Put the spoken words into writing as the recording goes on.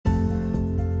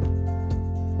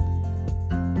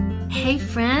Hey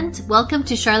friend, welcome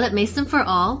to Charlotte Mason for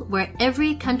All, where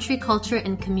every country, culture,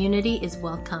 and community is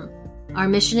welcome. Our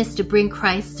mission is to bring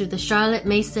Christ through the Charlotte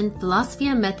Mason philosophy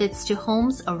and methods to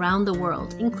homes around the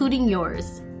world, including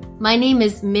yours. My name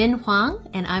is Min Huang,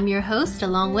 and I'm your host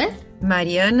along with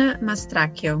Mariana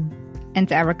Mastracchio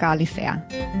and Erica Alicea.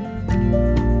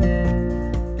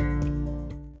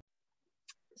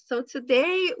 So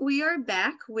today we are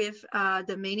back with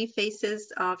the Many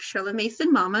Faces of Charlotte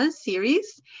Mason Mama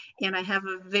series, and I have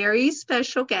a very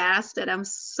special guest that I'm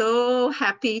so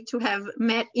happy to have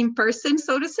met in person,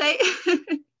 so to say.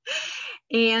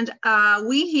 And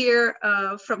we here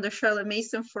from the Charlotte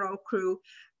Mason for All crew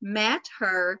met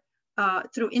her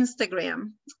through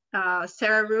Instagram.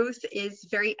 Sarah Ruth is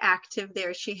very active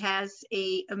there. She has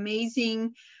an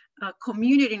amazing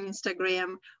community on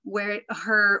Instagram where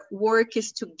her work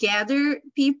is to gather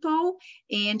people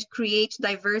and create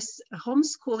diverse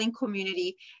homeschooling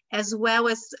community, as well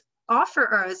as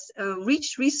offer us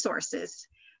rich resources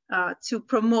to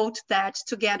promote that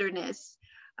togetherness.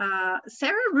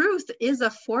 Sarah Ruth is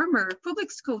a former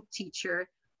public school teacher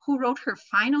who wrote her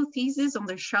final thesis on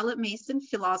the Charlotte Mason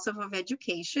philosophy of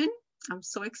education. I'm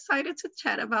so excited to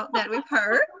chat about that with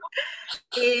her.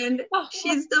 And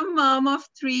she's the mom of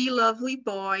 3 lovely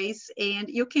boys, and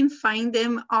you can find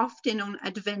them often on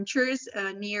adventures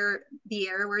near the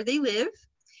area where they live.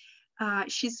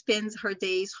 She spends her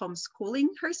days homeschooling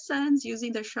her sons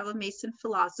using the Charlotte Mason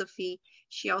philosophy.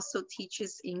 She also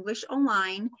teaches English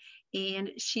online, and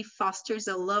she fosters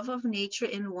a love of nature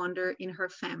and wonder in her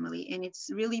family, and it's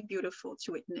really beautiful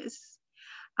to witness.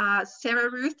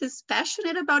 Sarah Ruth is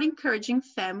passionate about encouraging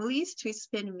families to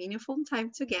spend meaningful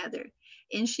time together.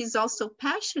 And she's also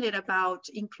passionate about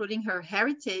including her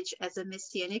heritage as a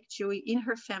Messianic Jew in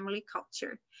her family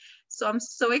culture. So I'm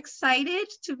so excited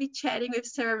to be chatting with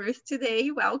Sarah Ruth today.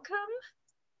 Welcome.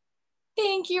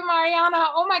 Thank you,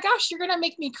 Mariana. Oh my gosh, you're going to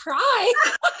make me cry.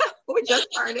 We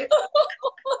just started.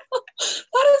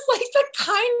 That is like the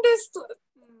kindest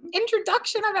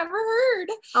introduction I've ever heard.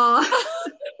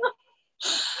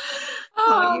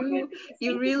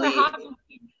 You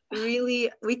really,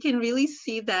 we can really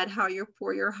see that how you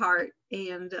pour your heart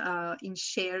and in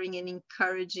sharing and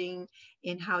encouraging,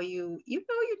 and how you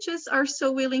just are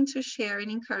so willing to share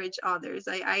and encourage others.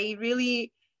 I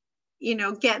really,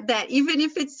 get that, even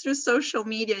if it's through social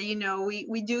media,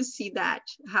 we do see that,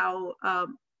 how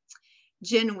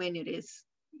genuine it is,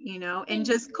 and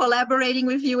just collaborating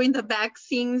with you in the back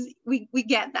scenes, we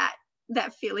get that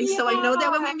feeling. Yeah. So I know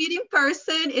that when we meet in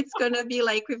person, it's going to be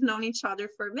like we've known each other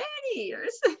for many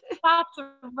years.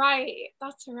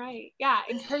 That's right. Yeah.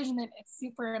 Encouragement is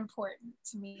super important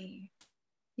to me.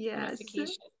 Yes.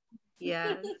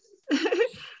 Yes.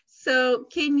 So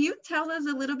can you tell us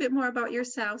a little bit more about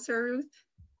yourself, Sarah Ruth?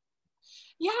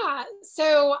 Yeah.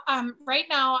 So right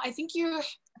now, I think you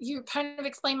kind of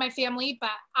explained my family, but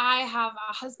I have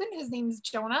a husband. His name's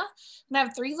Jonah, and I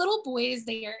have 3 little boys.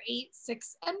 They are 8,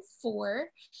 6, and 4.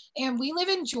 And we live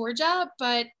in Georgia,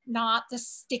 but not the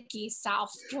sticky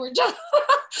South Georgia.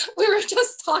 We were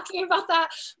just talking about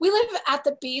that. We live at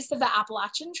the base of the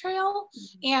Appalachian Trail.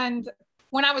 And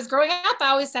when I was growing up, I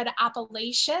always said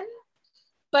Appalachian.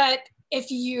 But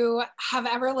if you have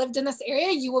ever lived in this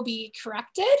area, you will be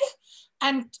corrected.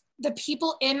 And the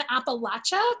people in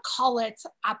Appalachia call it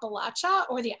Appalachia,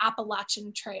 or the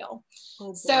Appalachian Trail.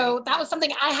 Oh, so that was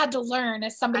something I had to learn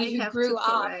as somebody who grew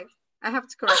up. I have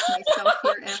to correct myself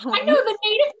here at home. I know the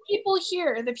native people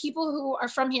here, the people who are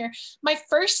from here. My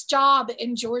first job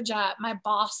in Georgia, my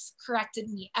boss corrected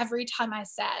me every time I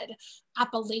said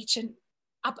Appalachian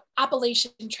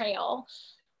Trail,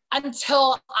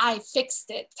 until I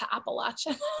fixed it to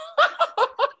Appalachian.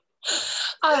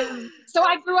 So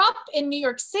I grew up in New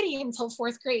York City until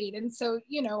 4th grade. And so,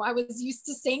 I was used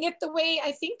to saying it the way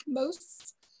I think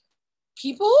most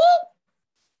people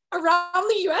around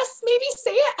the US maybe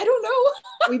say it. I don't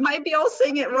know. We might be all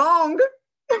saying it wrong.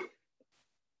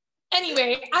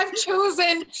 Anyway, I've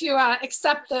chosen to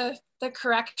accept the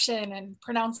correction and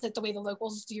pronounce it the way the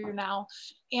locals do now.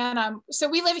 And so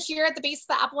we live here at the base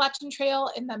of the Appalachian Trail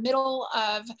in the middle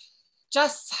of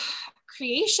just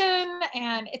creation,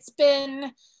 and it's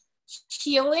been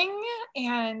healing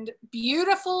and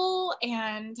beautiful,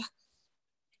 and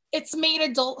it's made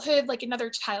adulthood like another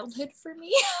childhood for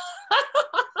me.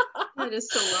 That is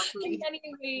so lovely. In many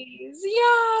ways.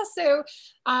 Yeah. So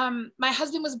my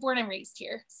husband was born and raised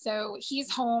here, so he's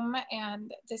home,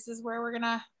 and this is where we're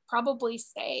gonna probably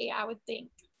stay, I would think.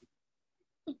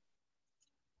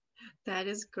 That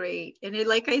is great. And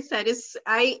like I said,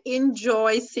 I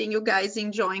enjoy seeing you guys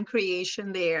enjoying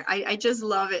creation there. I just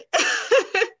love it.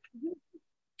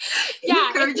 It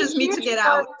encourages me to get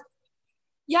out.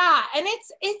 Yeah, and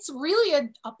it's really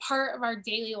a part of our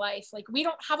daily life. Like we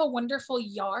don't have a wonderful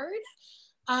yard.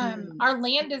 Our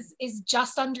land is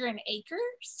just under an acre,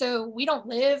 so we don't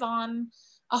live on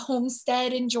a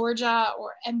homestead in Georgia,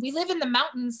 and we live in the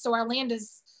mountains, so our land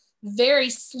is very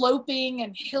sloping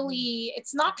and hilly.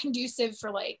 It's not conducive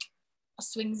for like a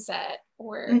swing set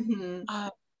or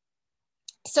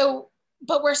so,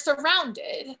 but we're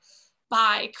surrounded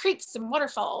by creeks and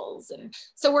waterfalls, and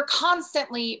so we're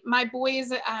constantly, my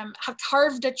boys have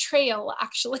carved a trail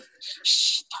actually.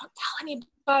 Shh, don't tell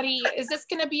anybody. Is this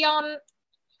going to be on,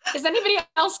 is anybody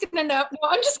else going to know? No,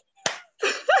 I'm just, we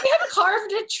have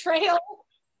carved a trail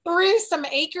through some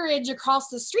acreage across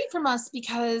the street from us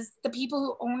because the people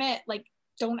who own it like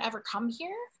don't ever come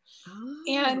here.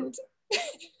 And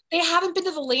they haven't been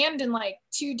to the land in like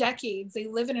 2 decades. They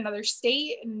live in another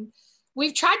state, and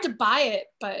we've tried to buy it,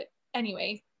 but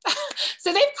anyway.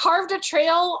 So they've carved a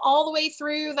trail all the way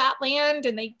through that land,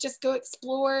 and they just go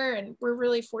explore, and we're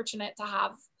really fortunate to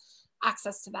have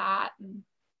access to that. And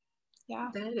yeah,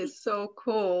 that is so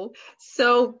cool.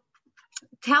 So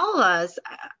tell us,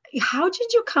 how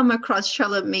did you come across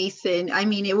Charlotte Mason? I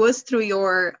mean, it was through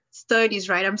your studies,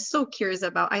 right? I'm so curious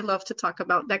about, I love to talk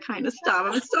about that kind of stuff.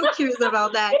 I'm so curious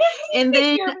about that. And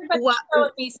then what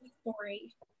Charlotte Mason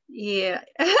story. Yeah.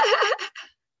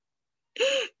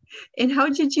 And how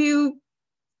did you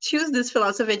choose this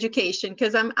philosophy of education?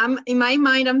 Because I'm in my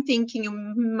mind, I'm thinking you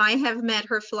might have met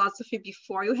her philosophy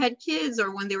before you had kids,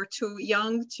 or when they were too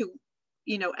young to,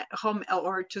 you know, at home,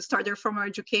 or to start their formal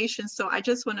education. So I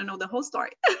just want to know the whole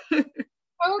story.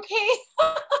 Okay.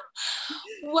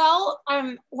 Well,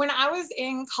 when I was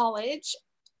in college,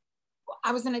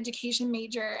 I was an education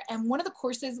major, and one of the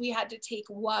courses we had to take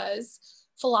was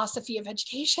philosophy of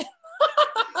education.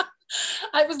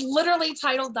 I was literally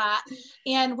titled that,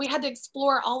 and we had to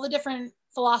explore all the different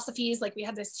philosophies. Like we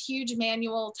had this huge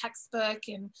manual textbook,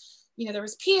 and you know, there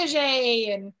was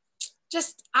Piaget, and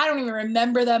just, I don't even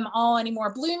remember them all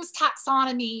anymore. Bloom's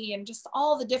taxonomy, and just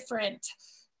all the different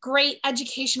great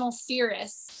educational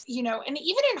theorists, you know. And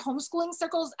even in homeschooling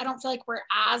circles, I don't feel like we're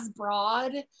as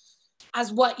broad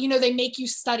as what, you know, they make you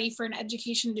study for an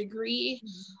education degree,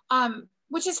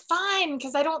 which is fine,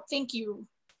 because I don't think you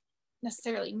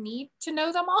necessarily need to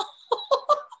know them all.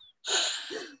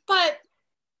 But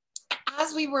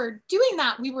as we were doing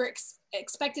that, we were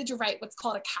expected to write what's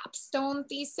called a capstone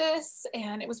thesis,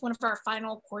 and it was one of our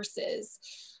final courses.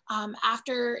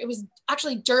 After, it was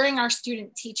actually during our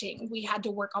student teaching, we had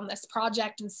to work on this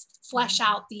project and flesh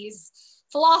out these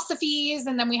philosophies,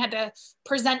 and then we had to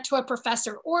present to a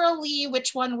professor orally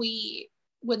which one we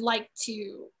would like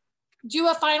to do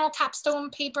a final capstone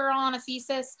paper on, a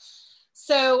thesis.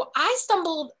 So I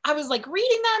was like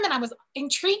reading them, and I was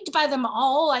intrigued by them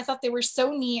all. I thought they were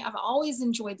so neat. I've always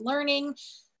enjoyed learning.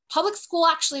 Public school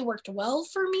actually worked well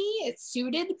for me. It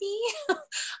suited me.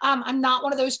 I'm not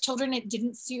one of those children it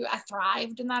didn't suit. I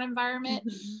thrived in that environment.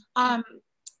 And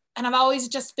I've always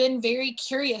just been very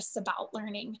curious about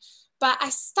learning. But I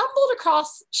stumbled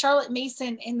across Charlotte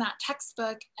Mason in that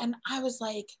textbook, and I was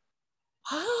like,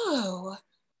 oh,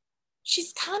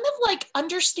 she's kind of like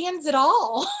understands it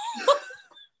all.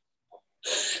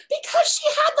 Because she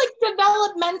had like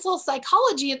developmental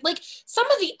psychology, and like some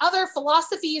of the other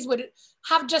philosophies would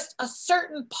have just a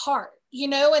certain part, you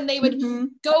know, and they would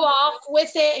go off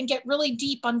with it and get really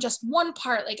deep on just one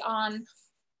part, like on,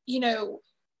 you know,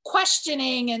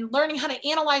 questioning and learning how to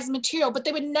analyze material, but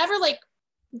they would never like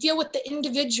deal with the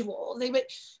individual.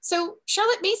 So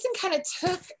Charlotte Mason kind of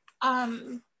took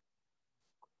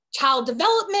child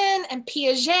development and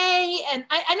Piaget, and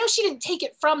I know she didn't take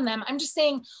it from them. I'm just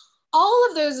saying all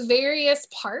of those various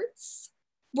parts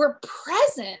were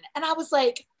present. And I was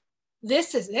like,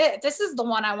 this is it. This is the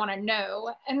one I want to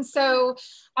know. And so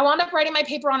I wound up writing my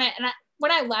paper on it. And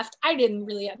when I left, I didn't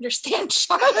really understand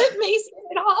Charlotte Mason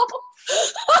at all.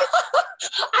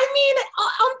 I mean,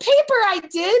 on paper I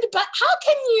did, but how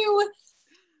can you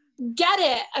get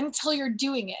it until you're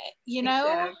doing it, you know?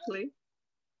 Exactly.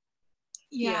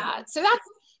 Yeah. So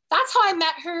that's how I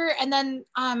met her. And then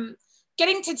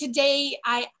getting to today,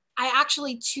 I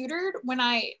actually tutored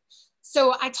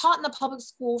so I taught in the public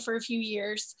school for a few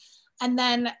years. And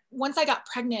then once I got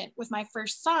pregnant with my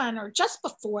first son, or just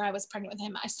before I was pregnant with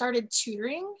him, I started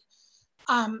tutoring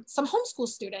some homeschool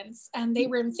students, and they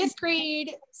were in 5th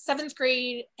grade, 7th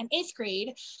grade, and 8th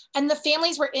grade. And the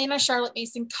families were in a Charlotte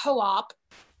Mason co-op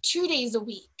 2 days a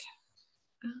week.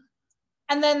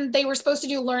 And then they were supposed to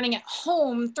do learning at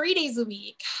home 3 days a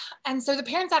week. And so the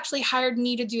parents actually hired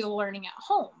me to do the learning at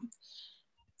home.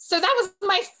 So that was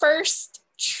my first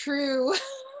true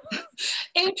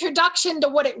introduction to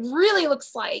what it really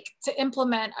looks like to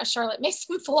implement a Charlotte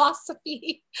Mason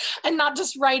philosophy and not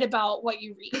just write about what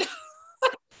you read.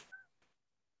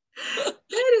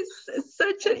 That is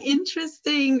such an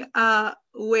interesting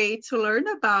way to learn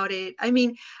about it. I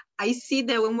mean, I see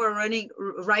that when we're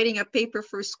writing a paper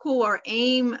for school, our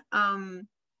aim, and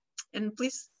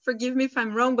please forgive me if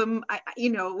I'm wrong, but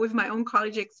with my own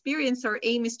college experience, our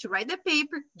aim is to write the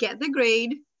paper, get the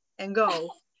grade, and go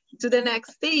to the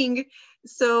next thing.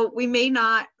 So we may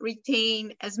not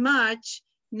retain as much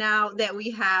now that we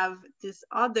have this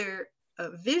other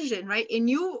vision, right? And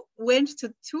you went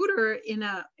to tutor in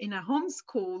a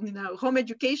homeschool, home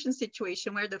education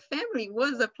situation where the family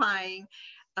was applying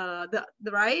the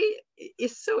right.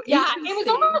 It's so interesting.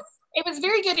 It was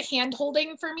very good hand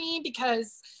holding for me,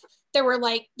 because there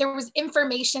was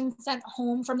information sent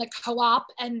home from the co-op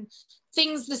and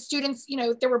things the students,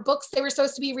 there were books they were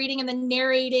supposed to be reading and then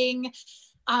narrating.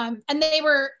 And they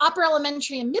were upper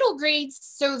elementary and middle grades,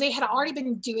 so they had already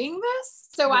been doing this.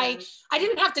 So yes. I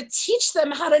didn't have to teach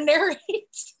them how to narrate.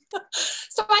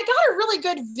 So I got a really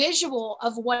good visual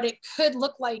of what it could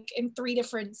look like in 3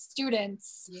 different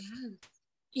students, yes.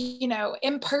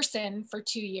 In person for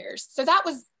 2 years. So that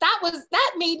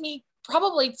made me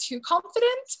probably too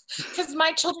confident, because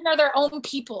my children are their own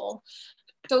people.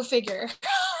 Go figure.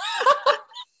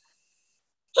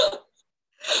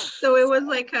 So it was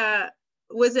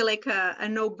was it like a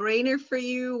no-brainer for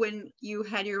you when you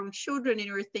had your own children and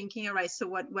you were thinking, all right, so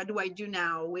what do I do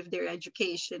now with their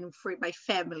education for my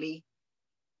family?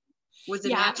 Was it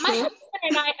natural? My husband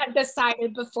and I had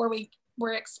decided before we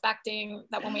were expecting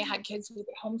that when we had kids, we would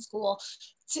homeschool.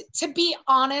 To be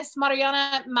honest,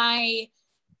 Mariana, my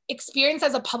experience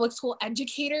as a public school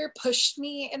educator pushed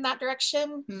me in that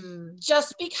direction,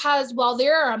 just because while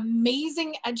there are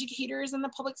amazing educators in the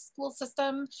public school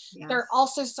system, yes. there are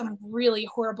also some really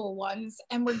horrible ones,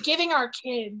 and we're giving our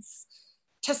kids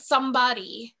to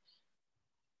somebody.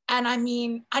 And I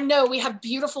mean, I know we have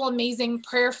beautiful, amazing,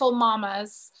 prayerful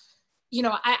mamas.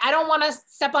 I don't want to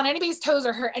step on anybody's toes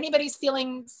or hurt anybody's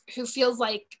feelings who feels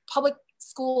like public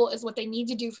school is what they need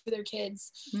to do for their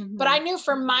kids. Mm-hmm. But I knew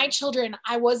for my children,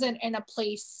 I wasn't in a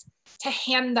place to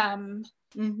hand them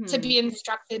to be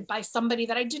instructed by somebody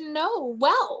that I didn't know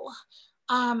well,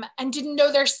 and didn't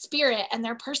know their spirit and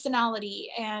their personality.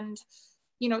 And,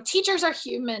 teachers are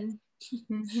human.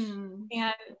 And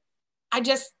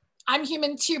I'm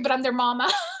human too, but I'm their mama.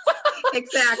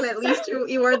 Exactly. At least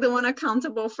you are the one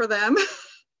accountable for them.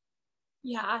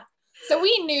 Yeah. So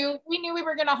we knew we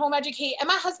were going to home educate, and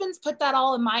my husband's put that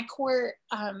all in my court.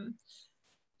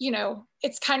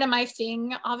 It's kind of my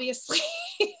thing, obviously.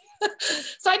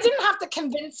 So I didn't have to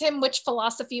convince him which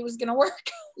philosophy was going to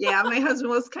work. Yeah, my husband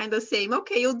was kind of saying,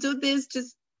 okay, you'll do this,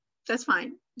 that's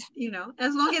fine.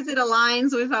 As long as it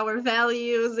aligns with our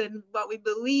values and what we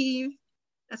believe,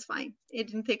 that's fine. It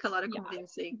didn't take a lot of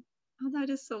convincing. Oh,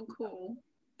 that is so cool.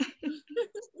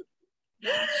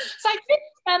 So I did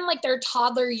spend their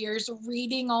toddler years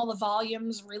reading all the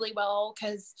volumes really well,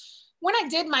 because when I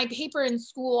did my paper in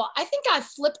school, I think I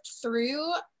flipped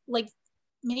through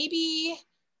maybe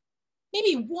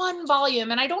one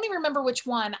volume, and I don't even remember which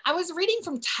one. I was reading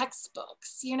from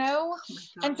textbooks, Oh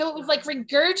and so it was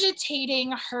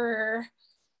regurgitating her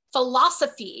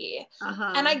philosophy.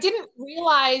 And I didn't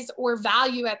realize or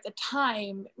value at the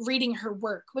time reading her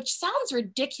work, which sounds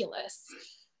ridiculous.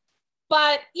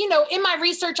 But, in my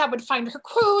research, I would find her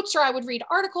quotes, or I would read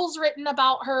articles written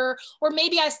about her, or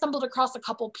maybe I stumbled across a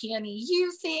couple PNEU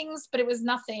things, but it was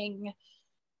nothing,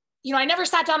 I never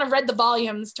sat down and read the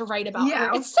volumes to write about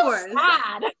her. It's so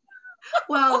sad.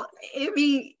 Well, I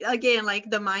mean, again,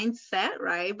 the mindset,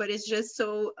 right? But it's just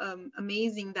so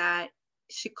amazing that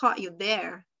she caught you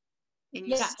there. And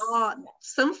you saw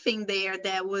something there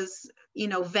that was,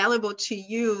 valuable to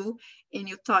you. And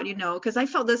you thought, because I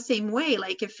felt the same way.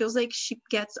 It feels like she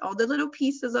gets all the little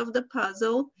pieces of the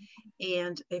puzzle,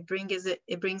 and it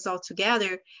brings all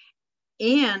together.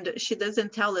 And she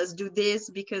doesn't tell us, do this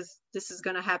because this is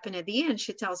going to happen at the end.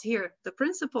 She tells, here, the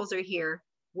principles are here.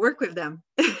 Work with them.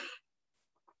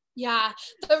 Yeah,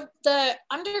 the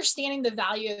understanding the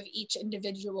value of each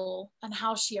individual and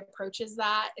how she approaches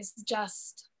that is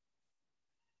just,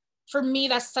 for me,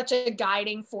 that's such a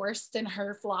guiding force in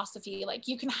her philosophy.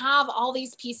 You can have all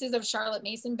these pieces of Charlotte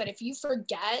Mason, but if you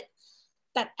forget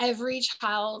that every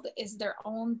child is their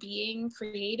own being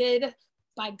created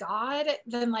by God,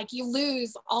 then you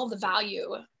lose all the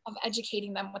value of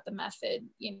educating them with the method,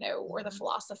 or the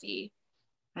philosophy.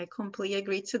 I completely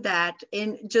agree to that.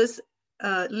 And just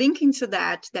linking to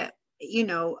that that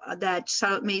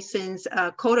Charlotte Mason's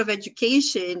code of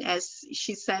education, as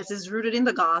she says, is rooted in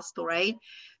the gospel, right?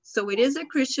 So it is a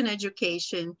Christian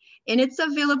education, and it's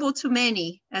available to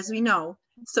many, as we know.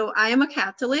 So I am a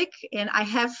Catholic, and I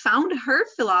have found her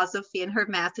philosophy and her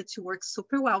method to work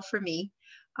super well for me,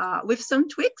 with some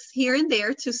tweaks here and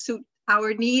there to suit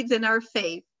our needs and our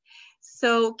faith.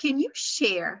 So can you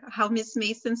share how Ms.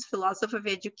 Mason's philosophy of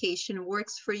education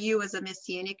works for you as a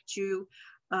Messianic Jew?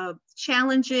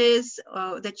 Challenges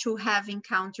that you have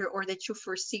encountered or that you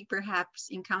foresee perhaps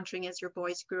encountering as your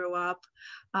boys grow up,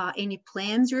 any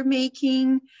plans you're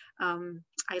making.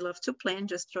 I love to plan,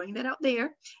 just throwing that out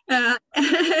there.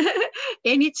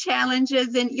 Any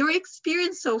challenges and your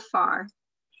experience so far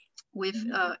with,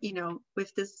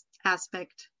 with this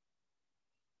aspect?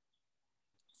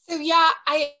 So yeah,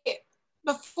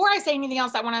 before I say anything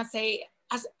else, I want to say,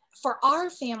 as for our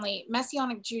family,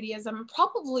 Messianic Judaism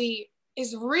probably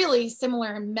is really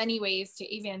similar in many ways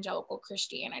to evangelical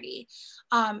Christianity.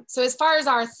 So as far as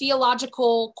our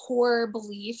theological core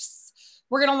beliefs,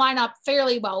 we're going to line up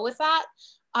fairly well with that.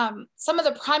 Some of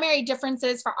the primary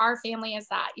differences for our family is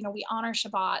that, we honor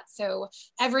Shabbat. So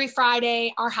every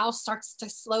Friday, our house starts to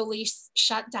slowly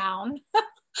shut down,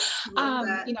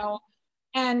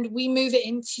 and we move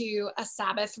into a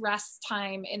Sabbath rest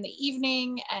time in the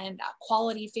evening and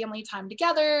quality family time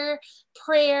together,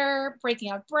 prayer,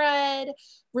 breaking of bread,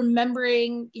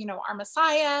 remembering, our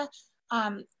Messiah.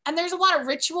 And there's a lot of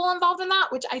ritual involved in that,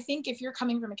 which I think if you're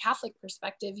coming from a Catholic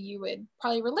perspective, you would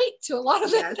probably relate to a lot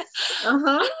of it.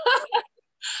 Uh-huh.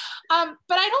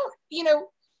 But I don't,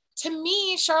 to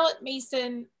me, Charlotte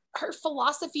Mason, her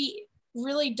philosophy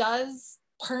really does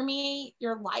permeate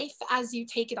your life as you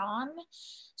take it on.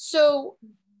 So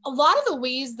a lot of the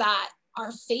ways that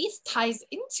our faith ties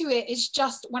into it is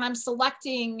just when I'm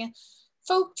selecting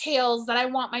folk tales that I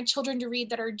want my children to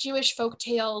read that are Jewish folk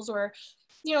tales, or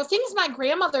things my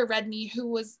grandmother read me,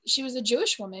 she was a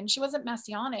Jewish woman, she wasn't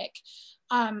Messianic.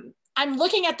 I'm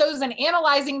looking at those and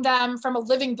analyzing them from a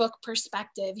living book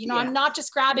perspective. I'm not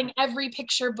just grabbing every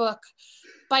picture book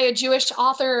by a Jewish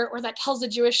author or that tells a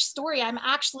Jewish story. I'm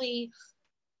actually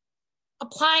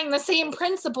applying the same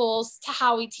principles to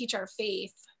how we teach our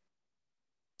faith.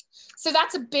 So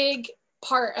that's a big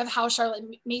part of how Charlotte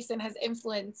Mason has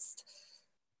influenced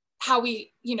how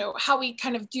we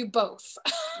kind of do both.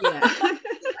 Yeah.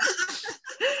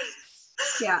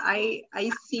 Yeah,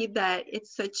 I see that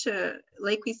it's such a,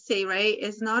 like we say, right,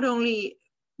 it's not only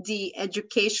the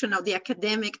educational, the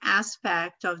academic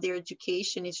aspect of their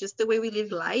education, it's just the way we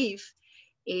live life.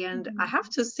 And I have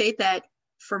to say that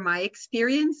for my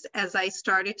experience, as I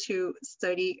started to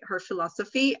study her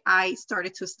philosophy, I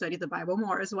started to study the Bible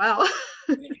more as well.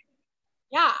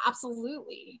 Yeah,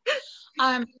 absolutely.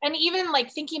 And even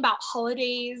like thinking about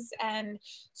holidays, and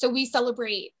so we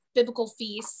celebrate biblical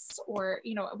feasts, or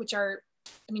which are,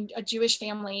 a Jewish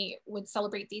family would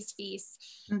celebrate these feasts.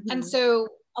 Mm-hmm. And so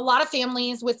a lot of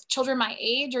families with children my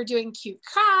age are doing cute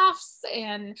crafts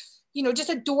and just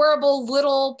adorable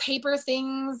little paper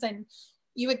things, and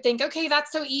you would think, okay,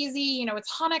 that's so easy,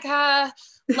 it's Hanukkah,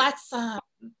 let's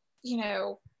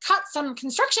cut some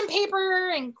construction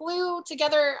paper and glue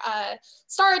together a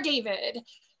Star of David.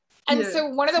 And so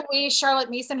one of the ways Charlotte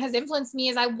Mason has influenced me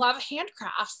is I love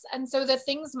handcrafts. And so the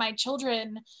things my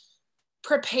children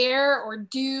prepare or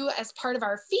do as part of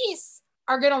our feasts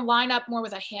are going to line up more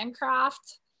with a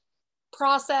handcraft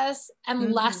process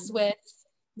and less with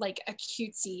like a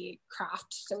cutesy craft,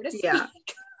 so to speak. Yeah.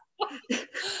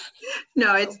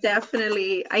 No, it's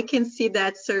definitely, I can see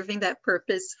that serving that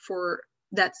purpose for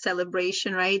that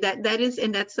celebration, right? That is,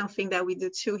 and that's something that we do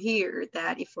too here,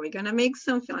 that if we're gonna make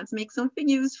something, let's make something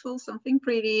useful, something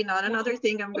pretty, not another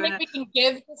thing we can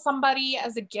give to somebody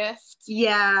as a gift.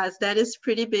 Yes, that is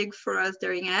pretty big for us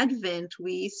during Advent.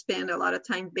 We spend a lot of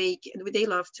time baking. They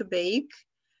love to bake,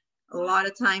 a lot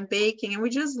of time baking, and we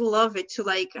just love it to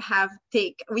like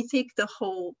we take the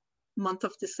whole month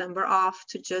of December off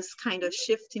to just kind of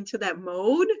shift into that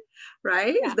mode,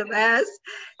 right? Yeah. The best.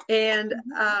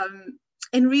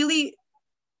 And really,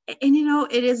 and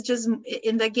it is just,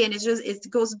 and again, it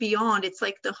goes beyond, it's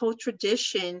like the whole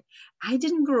tradition. I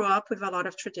didn't grow up with a lot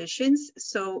of traditions.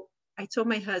 So I told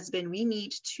my husband,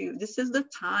 this is the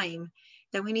time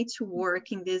that we need to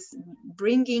work in this,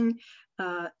 bringing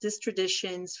these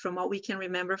traditions from what we can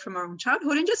remember from our own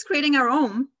childhood and just creating our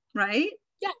own, right?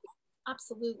 Yeah.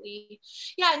 Absolutely.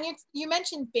 Yeah. And you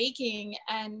mentioned baking,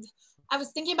 and I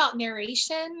was thinking about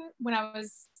narration when I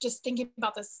was just thinking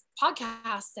about this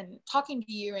podcast and talking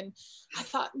to you. And I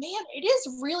thought, man, it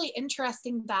is really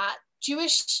interesting that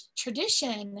Jewish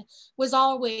tradition was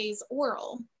always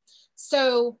oral.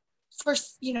 So for,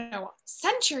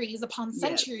 centuries upon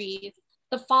centuries,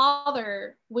 the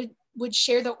father would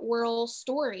share the oral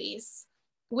stories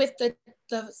with the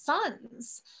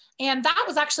sons. And that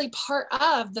was actually part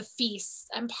of the feasts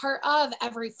and part of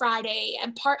every Friday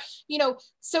and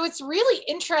so it's really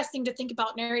interesting to think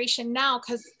about narration now,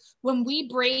 because when we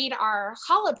braid our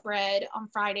challah bread on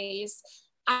Fridays,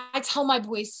 I tell my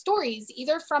boys stories,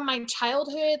 either from my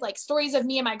childhood, like stories of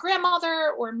me and my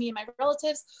grandmother or me and my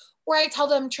relatives, or I tell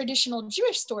them traditional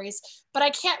Jewish stories, but I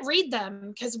can't read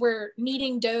them because we're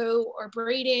kneading dough or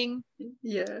braiding.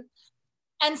 Yeah.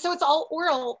 And so it's all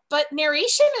oral, but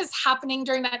narration is happening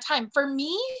during that time for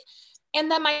me. And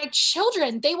then my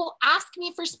children, they will ask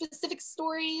me for specific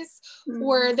stories,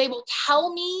 or they will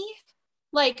tell me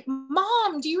like,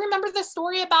 Mom, do you remember the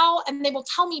story about, and they will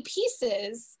tell me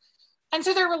pieces. And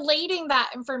so they're relating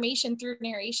that information through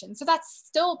narration. So that's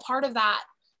still part of that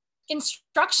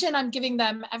instruction I'm giving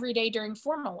them every day during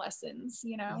formal lessons,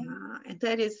 Yeah, and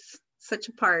that is such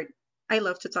a part. I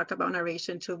love to talk about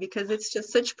narration too, because it's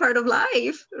just such part of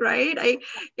life, right?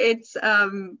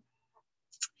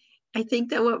 I think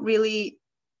that what really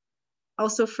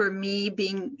also for me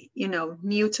being,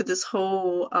 new to this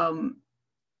whole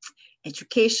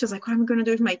education, is like, what am I going to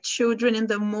do with my children? And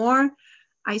the more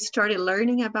I started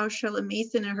learning about Charlotte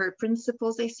Mason and her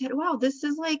principles, I said, wow, this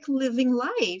is like living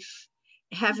life,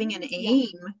 having an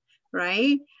aim,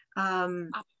 right?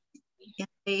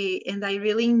 And I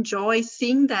really enjoy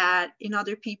seeing that in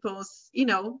other people's,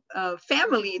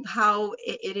 family, how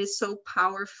it is so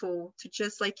powerful to,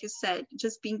 just like you said,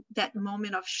 just being that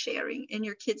moment of sharing and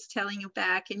your kids telling you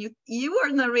back, and you are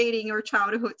narrating your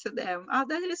childhood to them. Oh,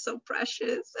 that is so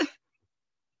precious.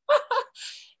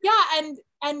 Yeah,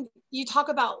 and you talk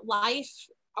about life.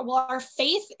 Well, our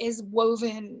faith is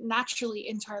woven naturally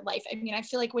into our life. I mean, I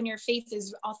feel like when your faith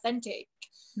is authentic,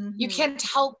 you can't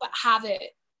help but have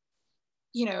it.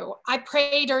 I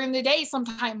pray during the day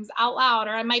sometimes out loud,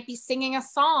 or I might be singing a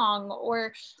song,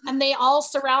 and they all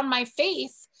surround my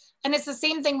faith. And it's the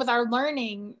same thing with our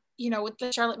learning, with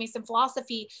the Charlotte Mason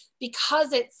philosophy,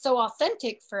 because it's so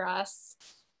authentic for us,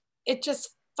 it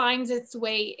just finds its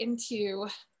way into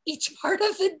each part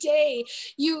of the day.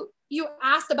 You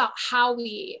asked about how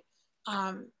we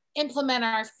implement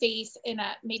our faith in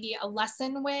maybe a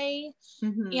lesson way.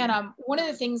 And one of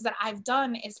the things that I've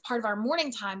done is part of our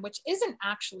morning time, which isn't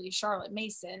actually Charlotte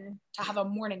Mason to have a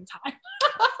morning time.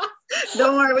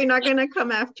 Don't worry, we're not going to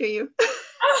come after you.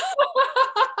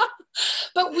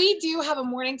 But we do have a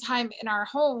morning time in our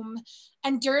home.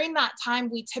 And during that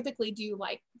time, we typically do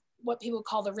like what people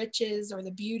call the riches or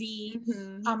the beauty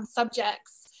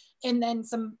subjects, and then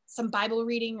some Bible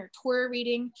reading or Torah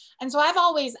reading. And so I've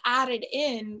always added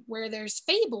in, where there's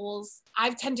fables,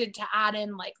 I've tended to add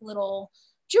in like little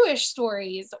Jewish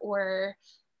stories or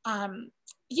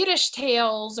Yiddish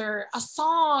tales or a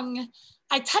song.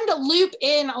 I tend to loop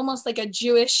in almost like a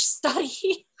Jewish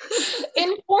study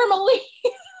informally.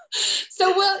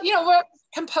 So we'll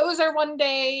composer one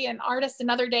day and artist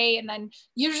another day, and then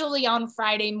usually on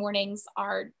Friday mornings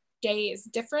our day is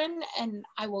different, and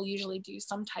I will usually do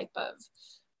some type of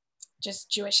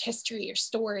just Jewish history or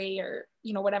story, or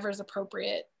whatever is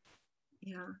appropriate.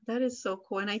 Yeah, that is so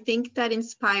cool. And I think that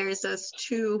inspires us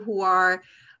too, who are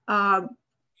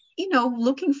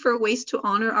looking for ways to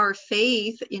honor our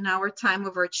faith in our time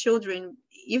with our children,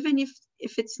 even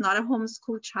if it's not a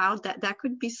homeschool child. That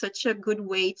could be such a good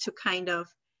way to kind of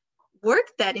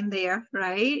work that in there,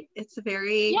 right? It's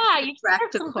very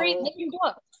practical. Some great living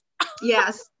books.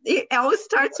 Yes, it always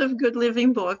starts with good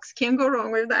living books. Can't go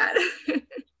wrong with that.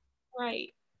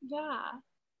 Right. Yeah.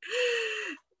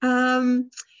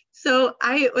 So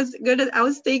I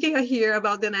was thinking here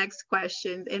about the next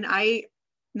question, and I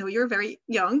know you're very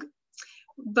young,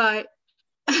 but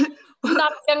I'm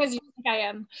not as young as you think I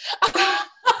am.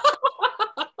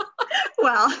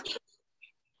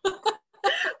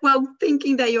 well,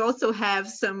 thinking that you also have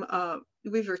some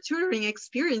with your tutoring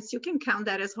experience, you can count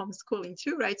that as homeschooling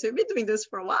too, right? So you've been doing this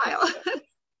for a while.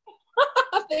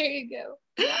 There you go.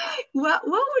 Yeah. What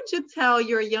would you tell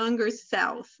your younger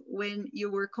self when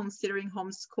you were considering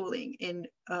homeschooling, and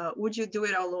would you do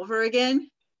it all over again?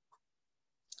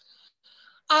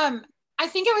 I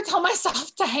think I would tell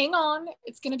myself to hang on.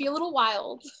 It's going to be a little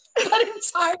wild, but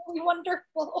entirely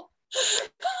wonderful.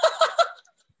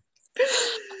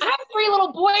 I have 3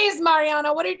 little boys,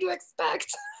 Mariana. What did you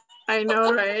expect? I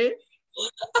know, right?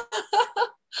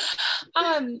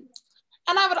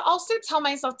 And I would also tell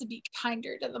myself to be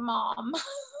kinder to the mom.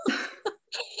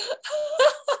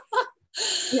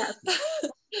 Yes,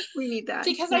 we need that.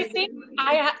 Because I think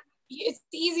it's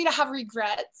easy to have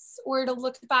regrets, or to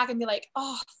look back and be like,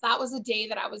 oh, that was a day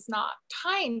that I was not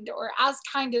kind, or as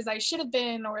kind as I should have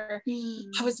been, or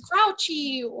I was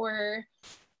grouchy, or,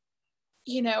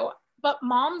 but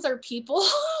moms are people.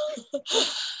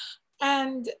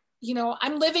 And, you know,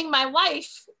 I'm living my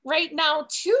life right now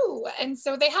too. And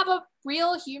so they have a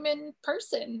real human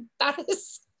person that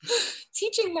is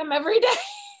teaching them every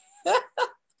day.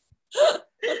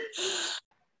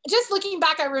 Just looking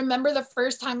back, I remember the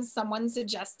first time someone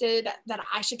suggested that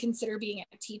I should consider being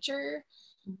a teacher.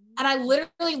 And I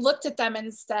literally looked at them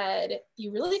and said,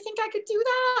 you really think I could do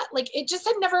that? Like, it just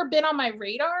had never been on my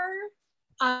radar.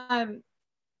 I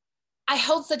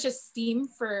held such esteem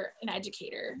for an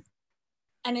educator,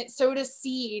 and it sowed a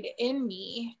seed in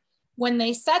me when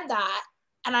they said that,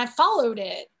 and I followed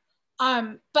it.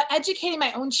 But educating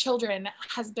my own children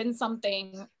has been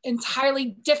something entirely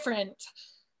different.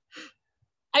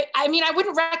 I mean, I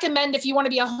wouldn't recommend, if you want to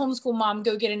be a homeschool mom,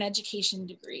 go get an education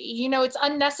degree. You know, it's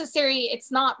unnecessary. It's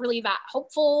not really that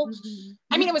helpful. Mm-hmm.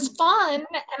 I mean, it was fun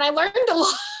and I learned a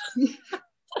lot,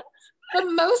 but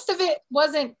most of it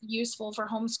wasn't useful for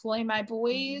homeschooling my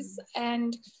boys. Mm-hmm.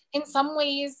 And in some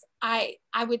ways, I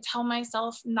would tell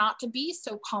myself not to be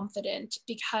so confident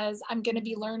because I'm going to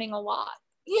be learning a lot.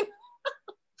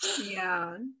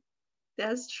 Yeah,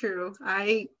 that's true.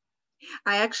 I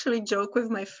actually joke with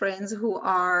my friends who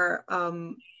are,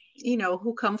 you know,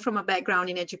 who come from a background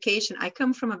in education. I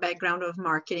come from a background of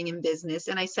marketing and business.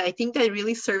 And I say, I think that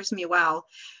really serves me well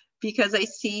because I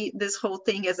see this whole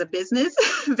thing as a business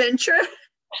venture.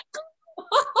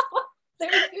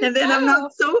 And then I'm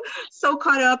not so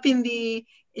caught up in the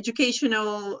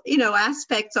educational, you know,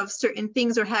 aspects of certain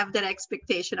things or have that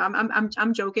expectation.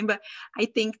 I'm joking, but I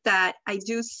think that I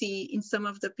do see in some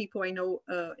of the people I know,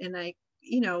 and I,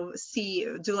 you know, see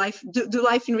do life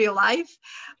in real life,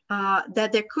 that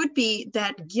there could be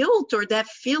that guilt or that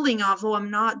feeling of, oh,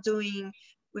 I'm not doing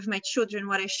with my children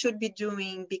what I should be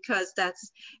doing because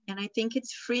that's, and I think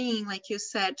it's freeing, like you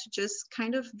said, to just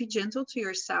kind of be gentle to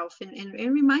yourself and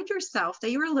remind yourself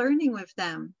that you are learning with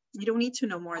them. You don't need to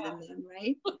know more than them,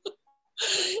 right?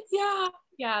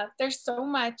 Yeah. There's so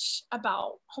much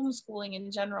about homeschooling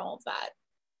in general that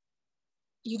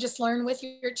you just learn with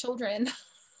your children.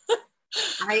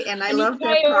 I love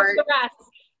that part.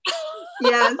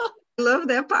 Yes, I love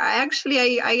that part.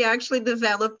 I actually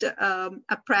developed a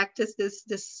practice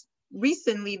this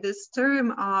recently, this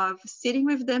term of sitting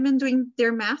with them and doing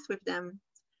their math with them.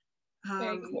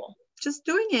 Very cool. Just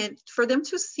doing it for them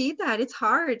to see that it's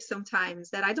hard sometimes,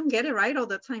 that I don't get it right all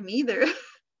the time either.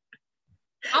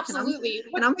 Absolutely.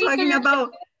 And I'm talking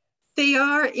about, they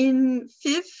are in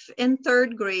 5th and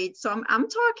 3rd grade. So I'm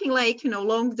talking like, you know,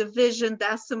 long division,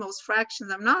 decimals,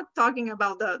 fractions. I'm not talking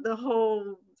about the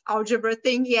whole algebra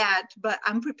thing yet, but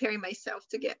I'm preparing myself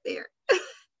to get there.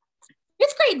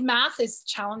 5th grade math is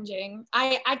challenging.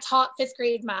 I taught 5th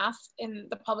grade math in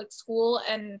the public school,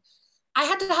 and I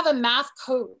had to have a math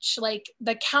coach. Like,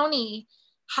 the county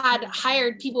had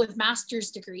hired people with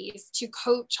master's degrees to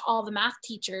coach all the math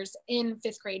teachers in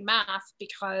 5th grade math,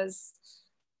 because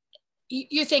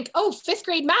you think, oh, 5th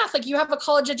grade math, like you have a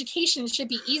college education, it should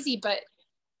be easy, but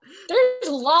there's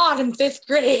a lot in 5th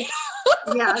grade.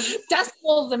 Yes.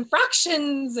 Decimals and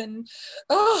fractions and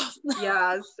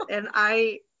Yes. And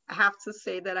I have to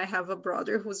say that I have a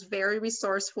brother who's very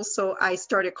resourceful. So I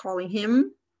started calling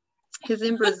him. He's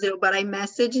in Brazil, but I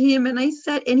messaged him and I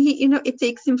said, and he, you know, it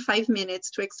takes him 5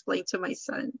 minutes to explain to my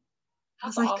son. I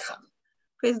was like, awesome.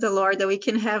 Praise the Lord that we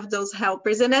can have those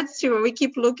helpers. And that's true. We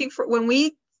keep looking for, when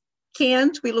we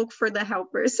can't, we look for the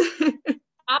helpers.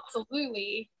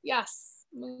 Absolutely. Yes,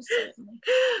 most certainly.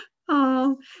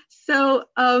 Oh, so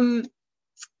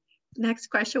next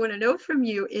question I want to know from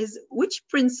you is, which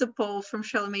principle from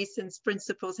Charlotte Mason's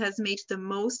principles has made the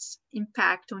most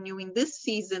impact on you in this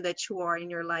season that you are in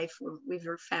your life with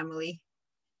your family?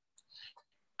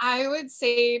 I would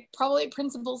say probably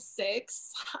principle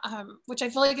 6, which I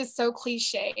feel like is so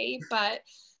cliche, but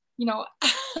you know,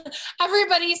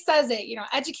 everybody says it, you know,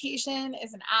 education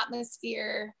is an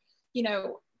atmosphere, you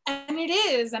know, and it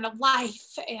is, and a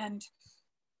life. And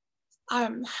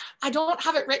I don't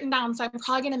have it written down, so I'm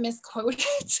probably going to misquote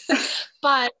it.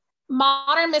 But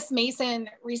Modern Miss Mason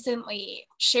recently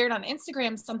shared on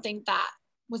Instagram something that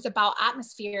was about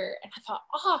atmosphere. And I thought,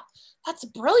 oh, that's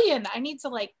brilliant. I need to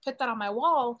like put that on my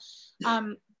wall.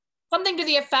 Something to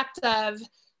the effect of,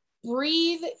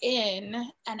 breathe in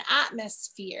an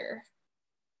atmosphere,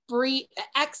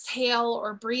 exhale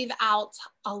or breathe out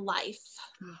a life.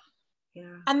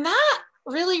 Yeah. And that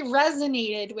really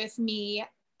resonated with me,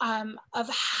 of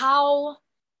how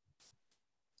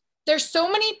there's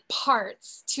so many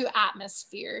parts to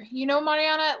atmosphere. You know,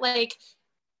 Mariana, like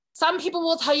some people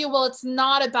will tell you, well, it's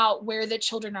not about where the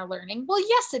children are learning. Well,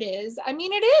 yes, it is. I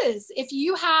mean, it is. If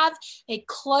you have a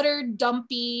cluttered,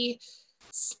 dumpy,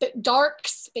 dark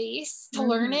space to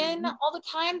learn in all the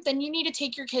time, then you need to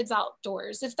take your kids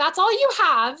outdoors. If that's all you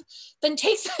have, then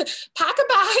pack a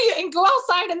bag and go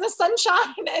outside in the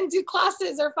sunshine and do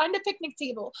classes or find a picnic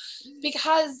table,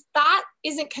 because that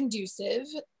isn't conducive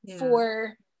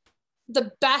for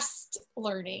the best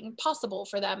learning possible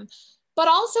for them. But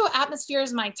also, atmosphere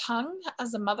is my tongue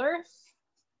as a mother.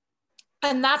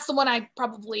 And that's the one I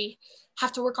probably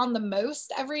have to work on the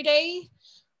most every day.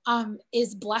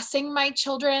 Is blessing my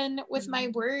children with my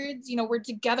words. You know, we're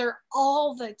together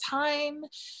all the time.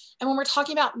 And when we're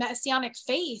talking about messianic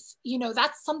faith, you know,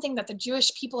 that's something that the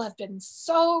Jewish people have been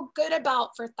so good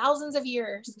about for thousands of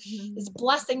years, is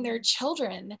blessing their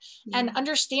children and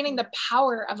understanding the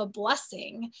power of a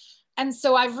blessing. And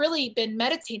so I've really been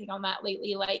meditating on that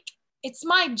lately. Like, it's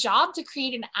my job to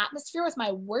create an atmosphere with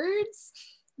my words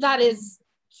that is,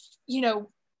 you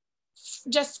know,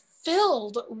 just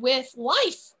filled with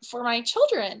life for my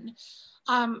children.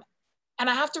 And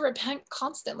I have to repent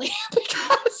constantly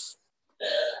because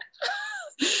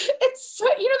it's,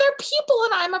 you know, they're people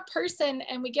and I'm a person,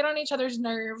 and we get on each other's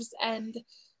nerves, and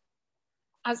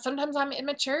sometimes I'm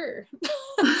immature.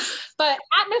 But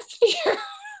atmosphere,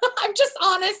 I'm just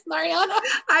honest, Mariana.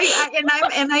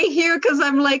 I hear, because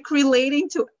I'm like relating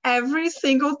to every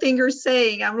single thing you're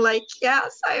saying. I'm like,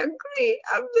 yes, I agree.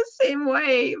 I'm the same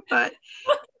way. But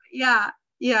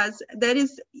yes, that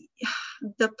is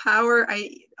the power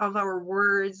of our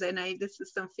words. And this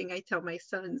is something I tell my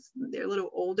sons. They're a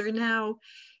little older now,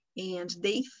 and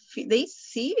they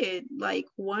see it, like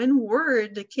one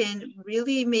word can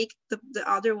really make the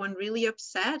other one really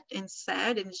upset and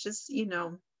sad. And it's just, you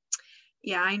know,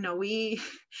 yeah, I know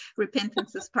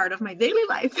repentance is part of my daily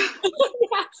life.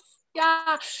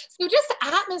 Yeah. So just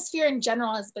atmosphere in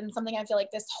general has been something I feel like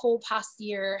this whole past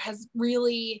year has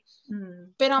really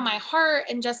been on my heart.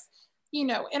 And just, you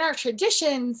know, in our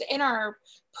traditions, in our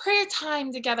prayer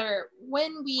time together,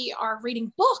 when we are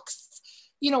reading books,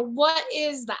 you know, what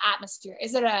is the atmosphere?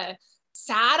 Is it a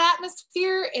sad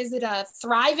atmosphere? Is it a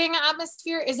thriving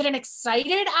atmosphere? Is it an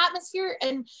excited atmosphere?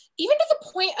 And even to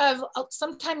the point of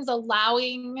sometimes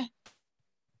allowing,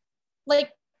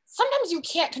 like, sometimes you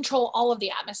can't control all of the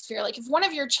atmosphere. Like, if one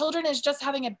of your children is just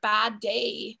having a bad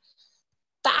day,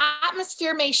 the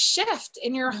atmosphere may shift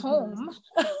in your home.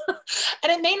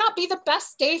 And it may not be the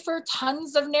best day for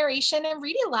tons of narration and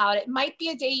reading aloud. It might be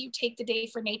a day you take the day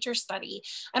for nature study,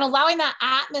 and allowing that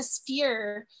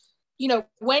atmosphere, you know,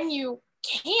 when you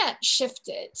can't shift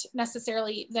it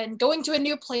necessarily, then going to a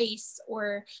new place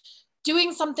or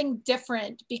doing something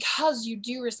different because you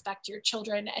do respect your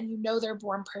children and you know they're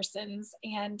born persons,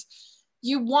 and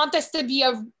you want this to be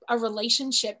a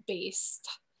relationship-based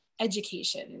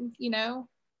education, you know?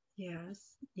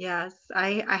 Yes.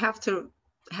 I have to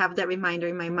have that reminder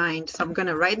in my mind. So I'm going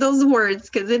to write those words,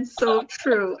 because it's so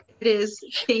true. It is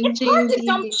changing. It's hard to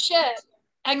jump ship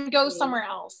and go somewhere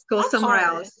else.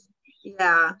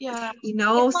 Yeah. You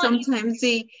know, sometimes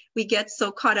we get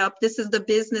so caught up. This is the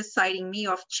business side in me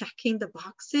of checking the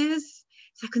boxes.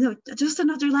 It's like, no, just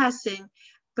another lesson.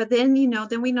 But then, you know,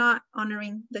 then we're not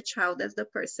honoring the child as the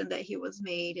person that he was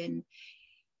made. And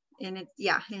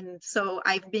so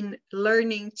I've been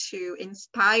learning to,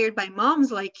 inspired by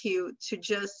moms like you, to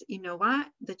just, you know what,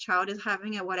 the child is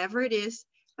having whatever it is,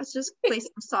 let's just play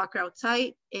some soccer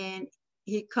outside, and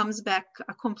he comes back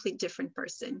a complete different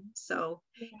person. So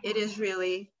it is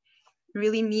really,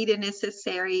 really neat and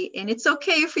necessary. And it's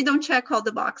okay if we don't check all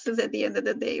the boxes at the end of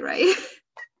the day, right?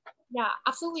 Yeah,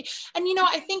 absolutely. And, you know,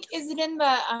 I think, is it in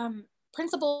the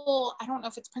principle, I don't know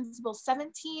if it's principle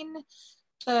 17,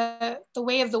 the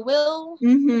way of the will?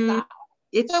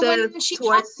 It's so when she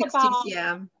towards talks 16,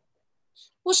 about,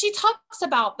 well, she talks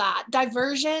about that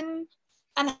diversion,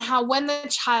 and how when the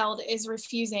child is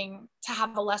refusing to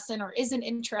have a lesson or isn't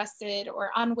interested or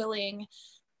unwilling,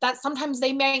 that sometimes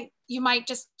you might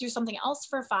just do something else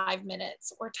for 5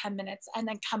 minutes or 10 minutes and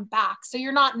then come back. So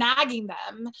you're not nagging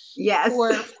them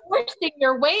or forcing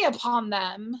your way upon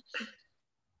them,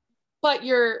 but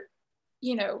you're,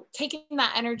 you know, taking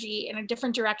that energy in a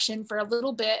different direction for a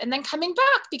little bit and then coming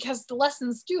back, because the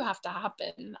lessons do have to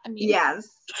happen. I mean, yes,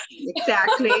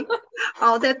 exactly.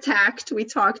 All that tact we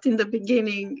talked in the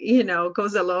beginning, you know,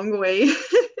 goes a long way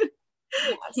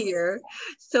here.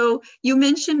 So you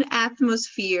mentioned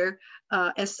atmosphere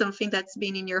as something that's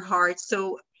been in your heart.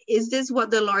 So is this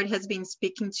what the Lord has been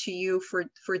speaking to you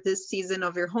for this season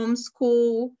of your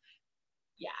homeschool?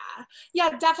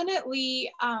 Yeah,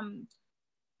 definitely.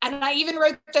 And I even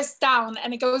wrote this down,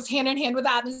 and it goes hand in hand with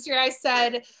atmosphere. I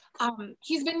said,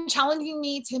 he's been challenging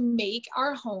me to make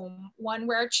our home one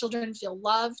where our children feel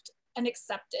loved and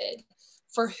accepted,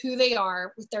 for who they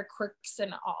are with their quirks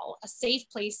and all, a safe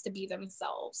place to be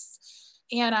themselves.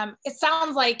 And it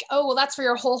sounds like, oh, well, that's for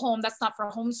your whole home. That's not for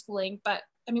homeschooling. But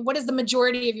I mean, what is the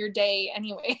majority of your day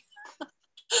anyway?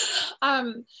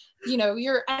 You know,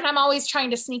 and I'm always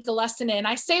trying to sneak a lesson in.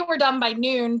 I say we're done by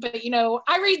noon, but, you know,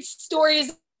 I read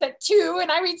stories at 2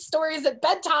 and I read stories at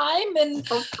bedtime. And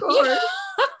of course, you know,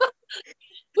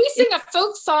 we sing a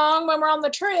folk song when we're on the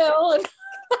trail. And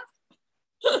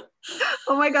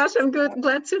oh my gosh, I'm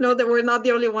glad to know that we're not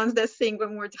the only ones that sing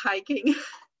when we're hiking.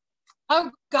 Oh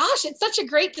gosh, it's such a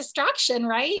great distraction,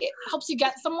 right? It helps you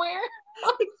get somewhere.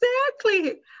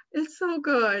 Exactly. It's so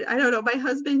good. I don't know. My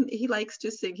husband, he likes to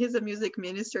sing. He's a music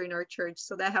minister in our church,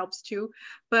 so that helps too.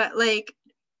 But like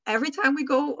every time we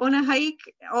go on a hike,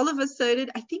 all of a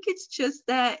sudden, I think it's just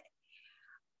that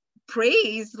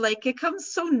praise, like it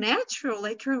comes so natural,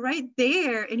 like you're right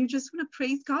there and you just want to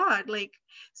praise God. Like,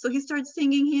 so he starts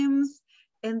singing hymns.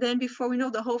 And then before we know,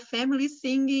 the whole family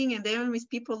singing, and then when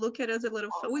people look at us a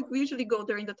little, we usually go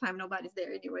during the time nobody's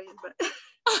there anyways, but.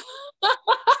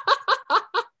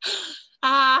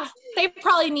 They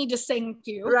probably need to sing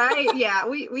too. Right, yeah,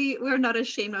 we're not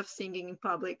ashamed of singing in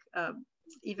public,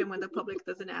 even when the public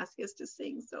doesn't ask us to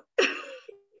sing, so.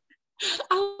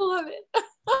 I love it.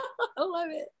 I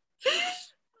love it.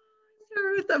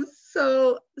 Ruth, I'm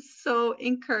so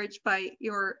encouraged by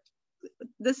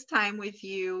this time with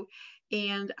you.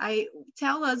 And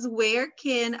tell us, where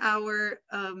can our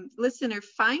listener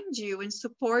find you and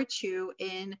support you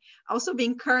and also be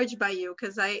encouraged by you?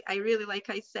 Because I really, like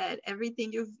I said,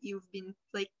 everything you've been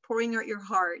like pouring out your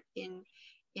heart in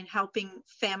helping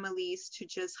families to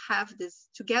just have this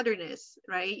togetherness,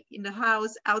 right? In the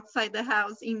house, outside the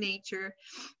house, in nature.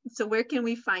 So where can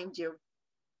we find you?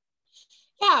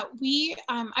 Yeah,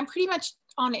 I'm pretty much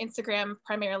on Instagram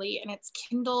primarily, and it's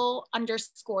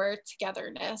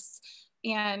Kindle_togetherness.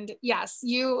 And yes,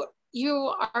 you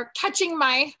are catching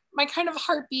my kind of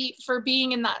heartbeat for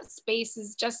being in that space,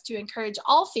 is just to encourage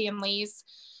all families,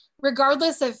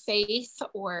 regardless of faith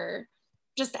or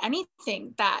just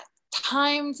anything, that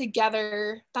time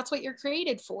together, that's what you're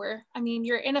created for. I mean,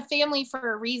 you're in a family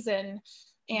for a reason,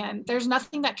 and there's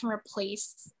nothing that can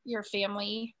replace your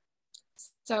family.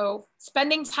 So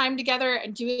spending time together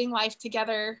and doing life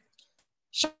together.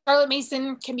 Charlotte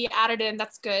Mason can be added in,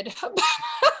 that's good.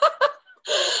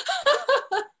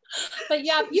 But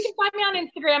yeah, you can find me on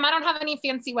Instagram. I don't have any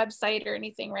fancy website or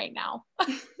anything right now.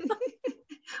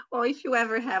 Well, if you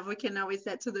ever have, we can always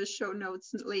add to the show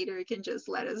notes later. You can just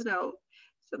let us know.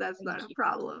 So that's not a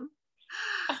problem.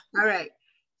 All right.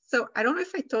 So I don't know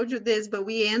if I told you this, but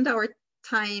we end our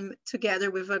time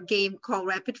together with a game called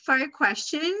Rapid Fire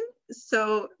Question.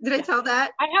 So did I tell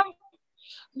that? I have.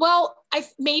 Well,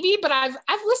 maybe, but I've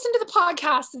listened to the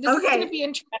podcast. So this is going to be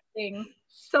interesting.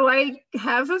 So I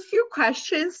have a few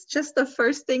questions, just the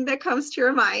first thing that comes to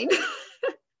your mind.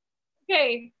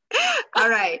 Okay. All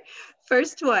right.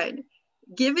 First one,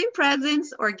 giving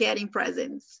presents or getting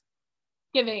presents?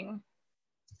 Giving.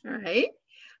 All right.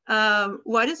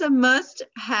 What is a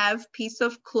must-have piece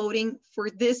of clothing for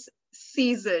this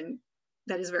season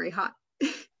that is very hot?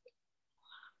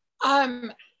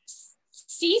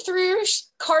 See-through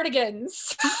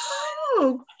cardigans.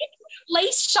 Oh,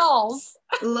 lace shawls.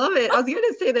 Love it. I was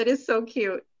gonna say that is so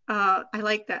cute. I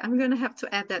like that. I'm gonna have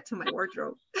to add that to my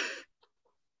wardrobe.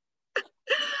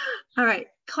 All right,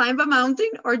 climb a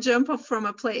mountain or jump off from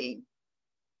a plane?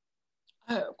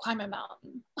 Oh, climb a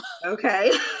mountain.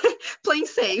 Okay, playing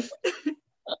safe.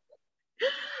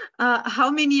 How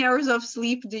many hours of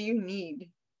sleep do you need?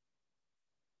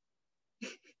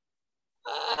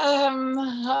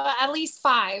 At least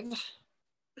 5.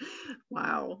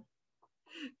 Wow.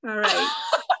 All right.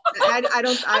 I don't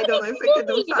know if I can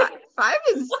do 5. 5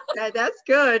 is that's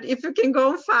good. If you can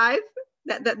go 5,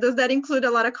 does that include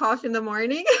a lot of coffee in the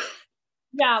morning?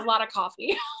 Yeah, a lot of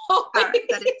coffee. All right,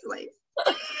 that explains.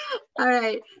 All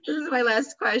right, this is my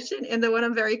last question, and the one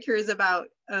I'm very curious about.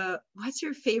 What's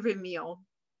your favorite meal?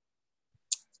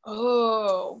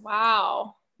 Oh,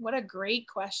 wow. What a great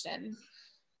question.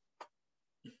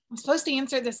 I'm supposed to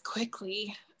answer this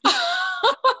quickly.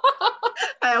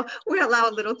 We allow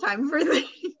a little time for this.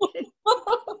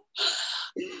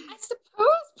 I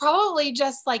suppose probably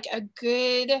just like a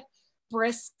good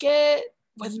brisket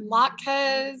with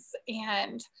latkes,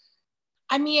 and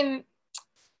I mean,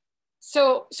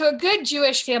 so a good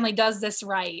Jewish family does this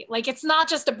right. Like, it's not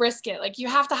just a brisket. Like, you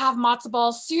have to have matzo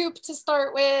ball soup to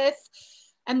start with,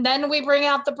 and then we bring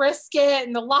out the brisket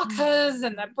and the latkes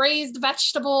and the braised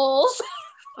vegetables.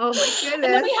 Oh my goodness. And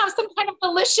then we have some kind of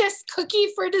delicious cookie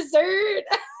for dessert.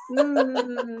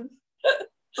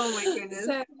 Oh my goodness.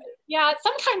 So, yeah,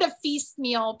 some kind of feast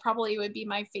meal probably would be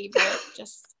my favorite.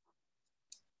 Just,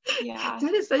 yeah.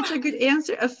 That is such a good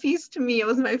answer. A feast meal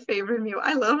is my favorite meal.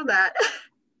 I love that.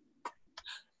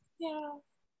 Yeah.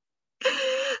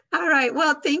 All right.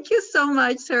 Well, thank you so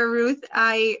much, Sarah Ruth.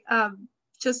 I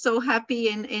just so happy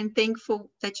and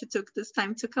thankful that you took this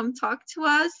time to come talk to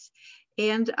us.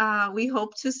 And we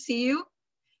hope to see you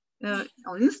on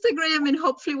Instagram and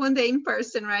hopefully one day in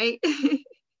person, right?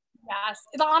 Yes.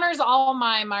 The honor's all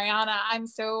mine, Mariana. I'm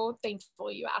so thankful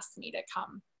you asked me to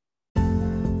come.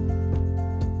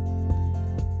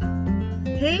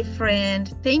 Hey,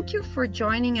 friend. Thank you for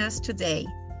joining us today.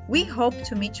 We hope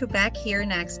to meet you back here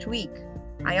next week.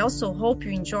 I also hope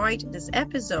you enjoyed this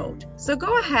episode. So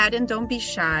go ahead and don't be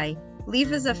shy.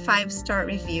 Leave us a 5-star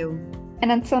review.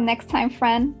 And until next time,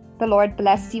 friend, the Lord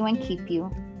bless you and keep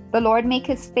you. The Lord make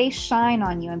his face shine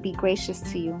on you and be gracious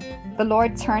to you. The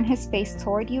Lord turn his face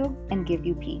toward you and give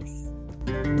you peace.